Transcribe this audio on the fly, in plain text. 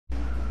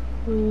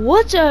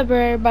What's up,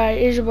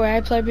 everybody? It's your boy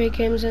I Play Big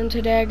Games, and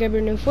today I got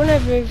a new Fortnite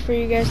video for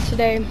you guys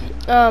today.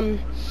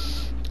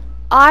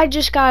 I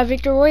just got a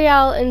Victory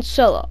Royale in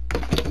solo.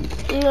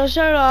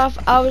 Start off,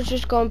 I was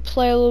just gonna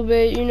play a little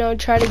bit,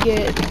 try to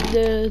get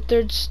the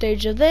third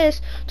stage of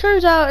this.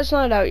 Turns out it's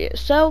not out yet,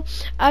 so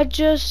I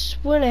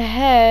just went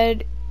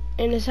ahead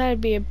and decided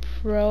to be a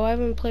pro. I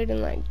haven't played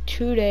in like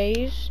 2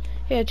 days.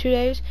 Yeah, 2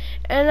 days,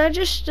 and I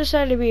just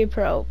decided to be a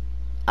pro.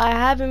 I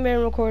haven't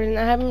been recording.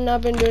 I have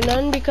not been doing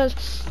nothing because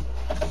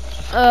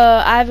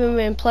I haven't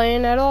been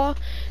playing at all.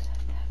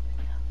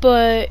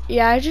 But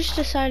yeah, I just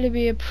decided to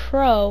be a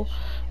pro.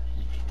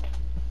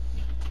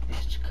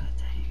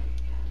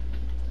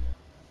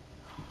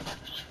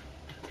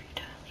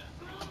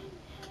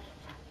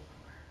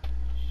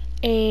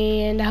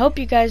 And I hope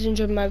you guys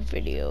enjoyed my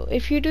video.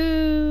 If you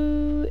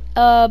do,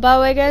 by the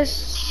way,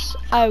 guys,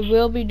 I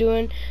will be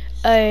doing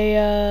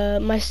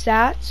my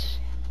stats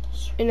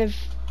in a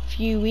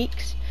few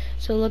weeks,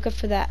 so look up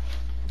for that.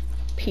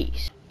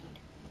 Peace.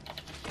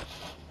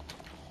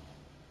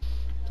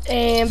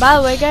 And by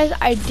the way, guys,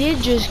 I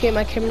did just get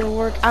my camera to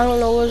work. I don't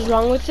know what was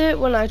wrong with it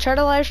when I tried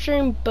to live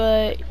stream,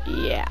 but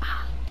yeah.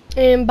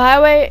 And by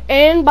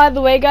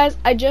the way, guys,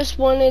 I just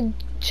wanted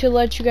to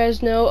let you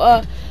guys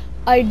know,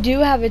 I do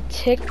have a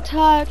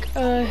TikTok.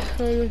 I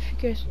don't know if you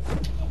guys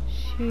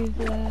see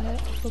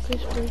that.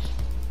 Focus, please.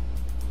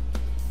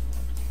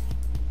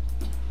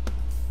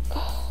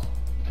 Oh,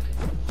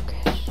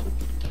 focus.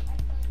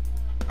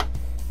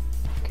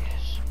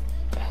 Focus.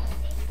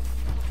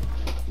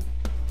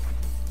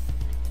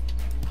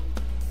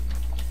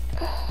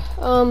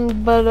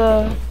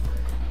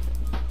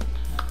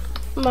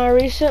 My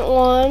recent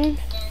one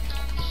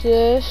is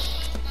this.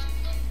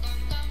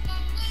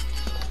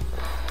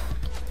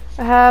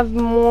 I have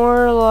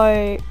more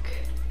like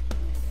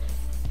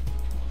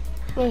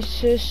my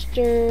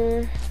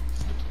sister,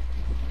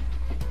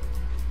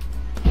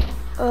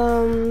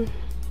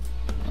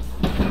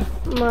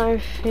 my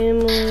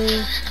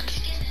family,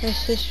 my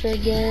sister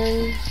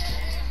again,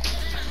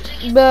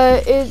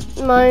 but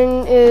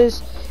mine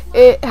is,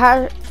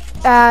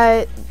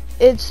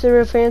 it's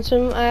the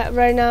Phantom.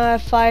 Right now I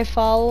have 5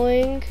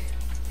 following.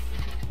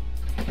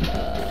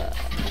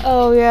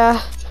 Oh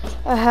yeah,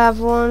 I have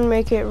one,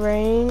 Make It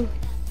Rain.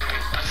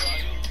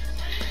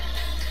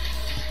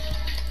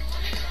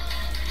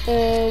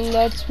 And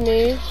that's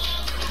me.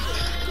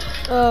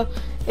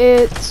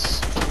 It's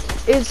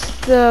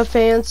the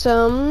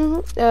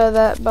Phantom.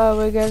 That, by the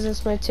way, guys,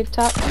 that's my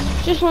TikTok.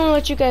 Just want to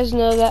let you guys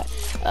know that.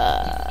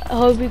 I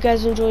hope you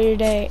guys enjoy your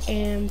day,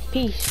 and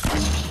peace.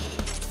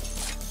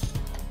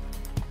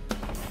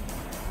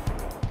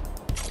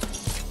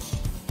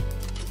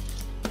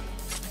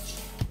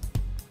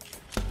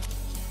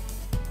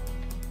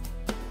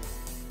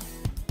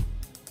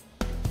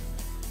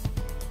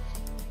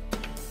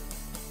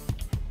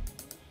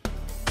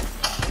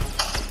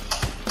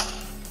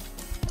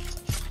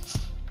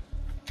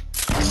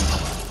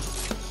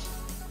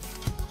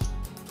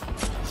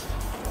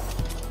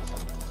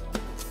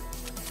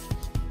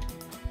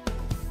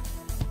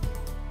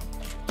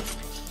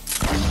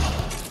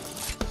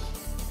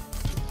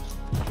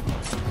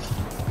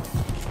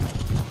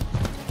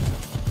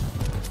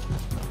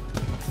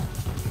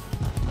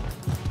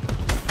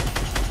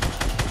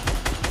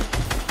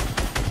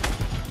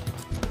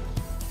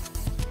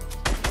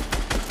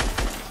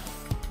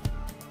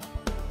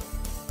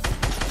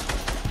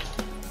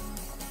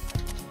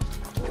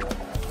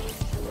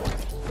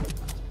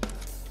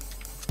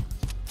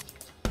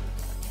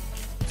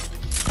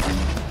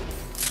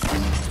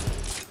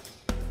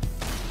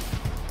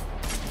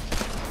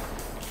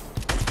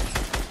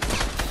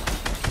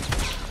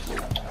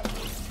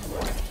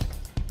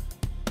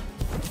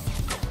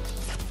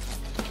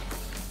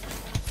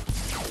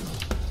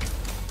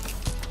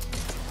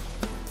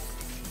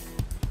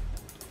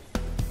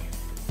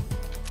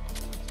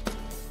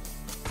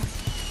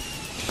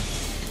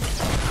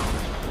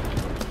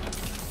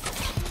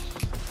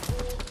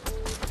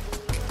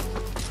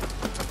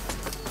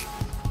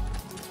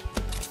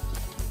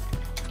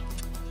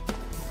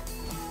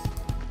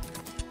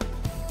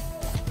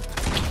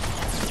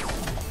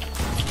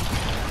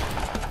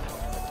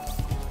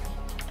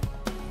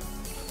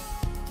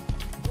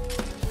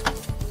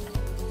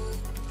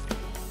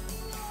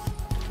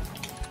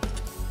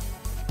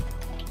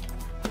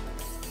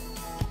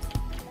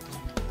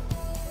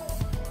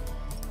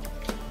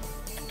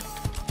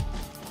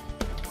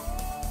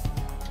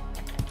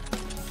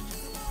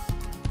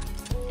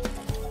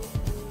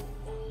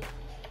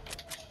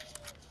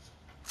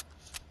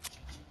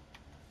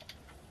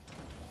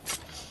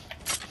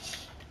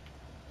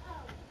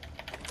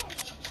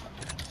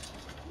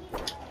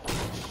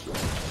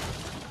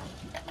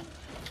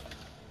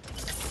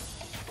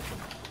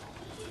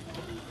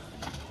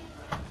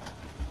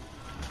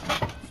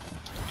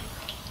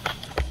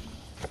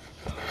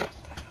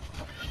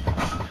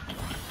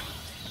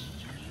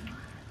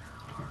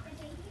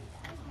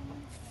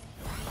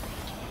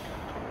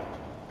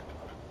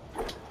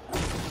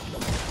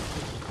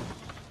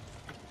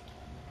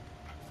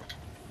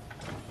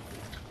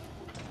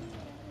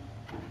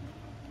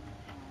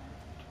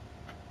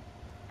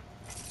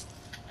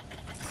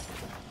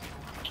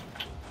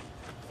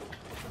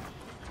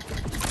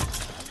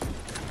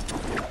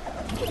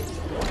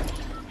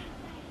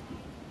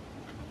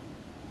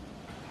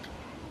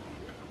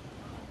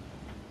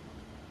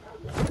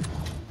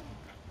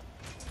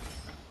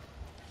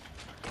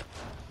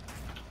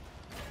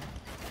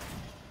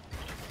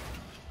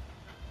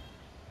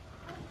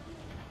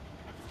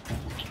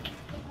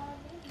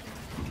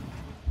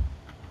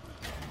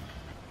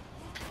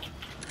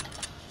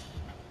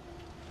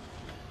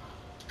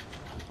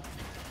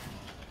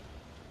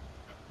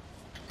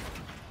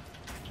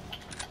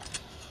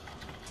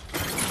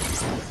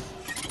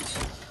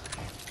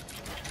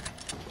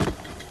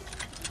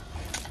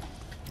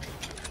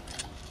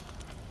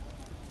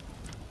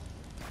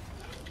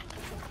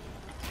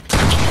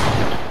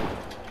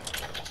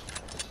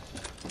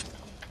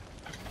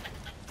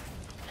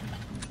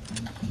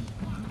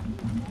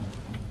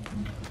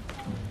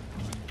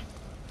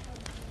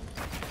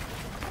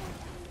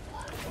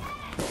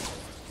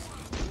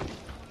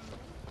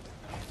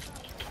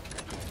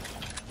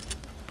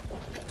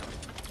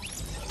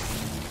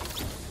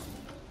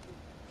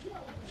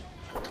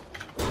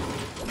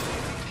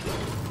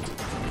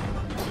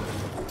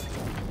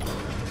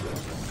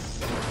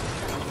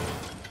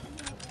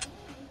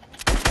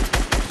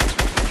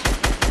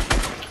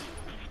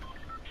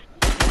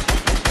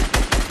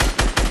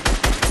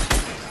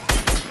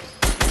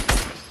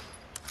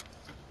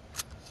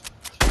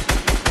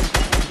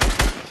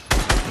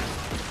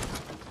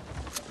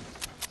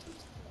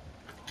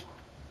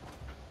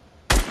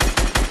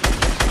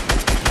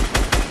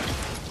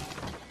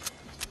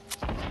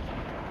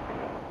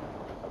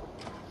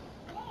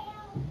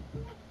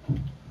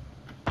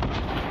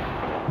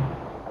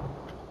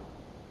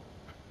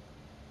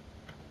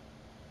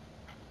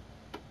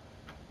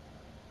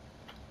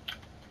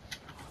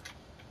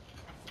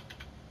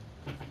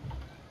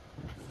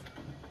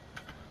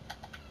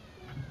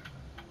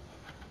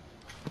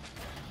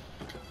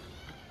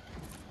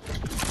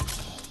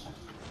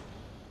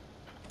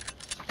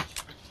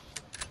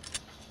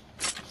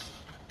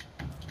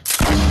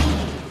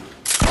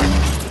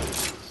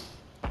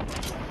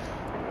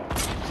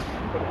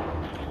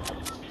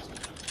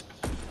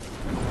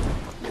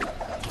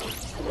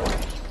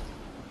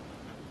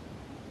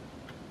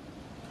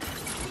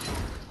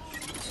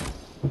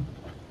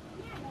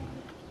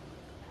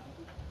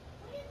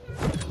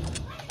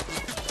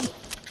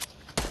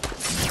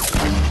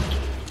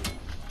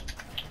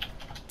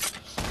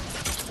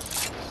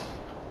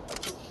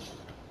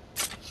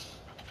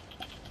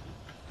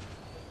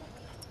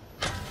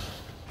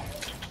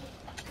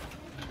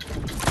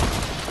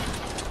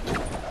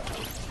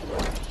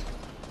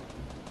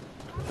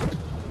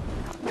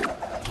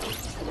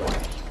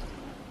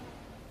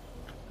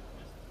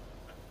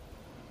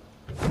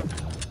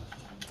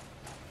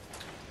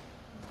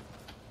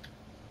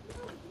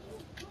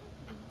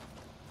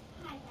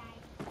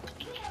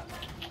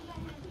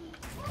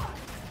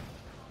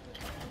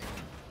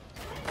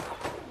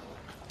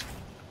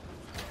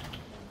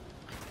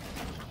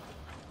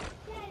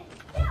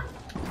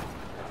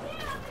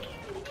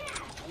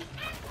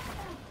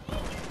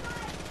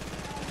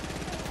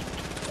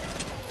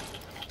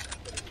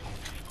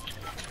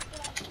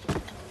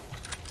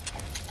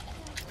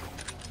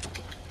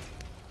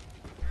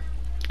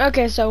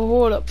 Okay, so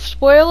hold up.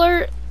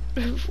 Spoiler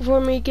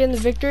for me getting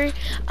the victory.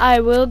 I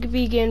will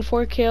be getting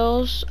 4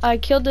 kills. I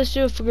killed this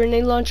dude with a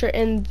grenade launcher,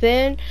 and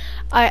then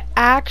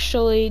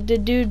the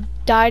dude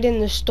died in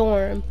the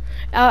storm.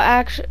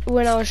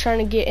 When I was trying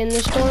to get in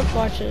the storm,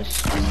 watch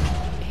this.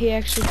 He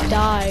actually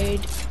died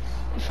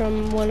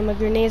from one of my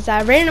grenades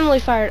that I randomly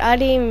fired. I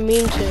didn't even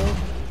mean to.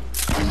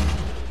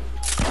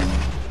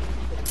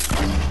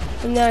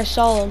 And then I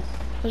saw him.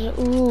 I was like,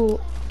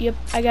 ooh, yep,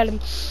 I got him.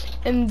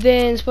 And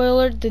then,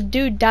 spoiler alert, the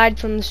dude died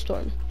from the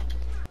storm.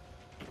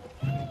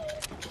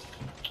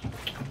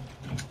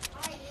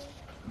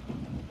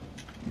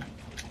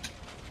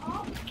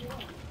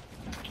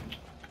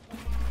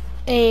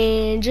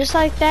 And just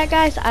like that,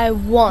 guys, I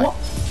won.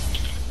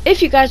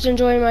 If you guys are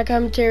enjoying my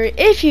commentary,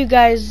 if you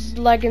guys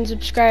like and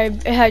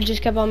subscribe, I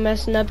just kept on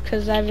messing up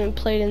because I haven't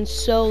played in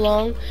so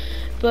long.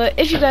 But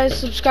if you guys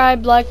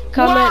subscribe, like,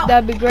 comment,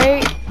 that'd be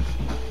great.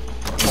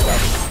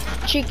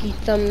 Cheeky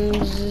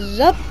thumbs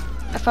up.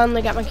 I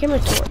finally got my camera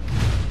to work.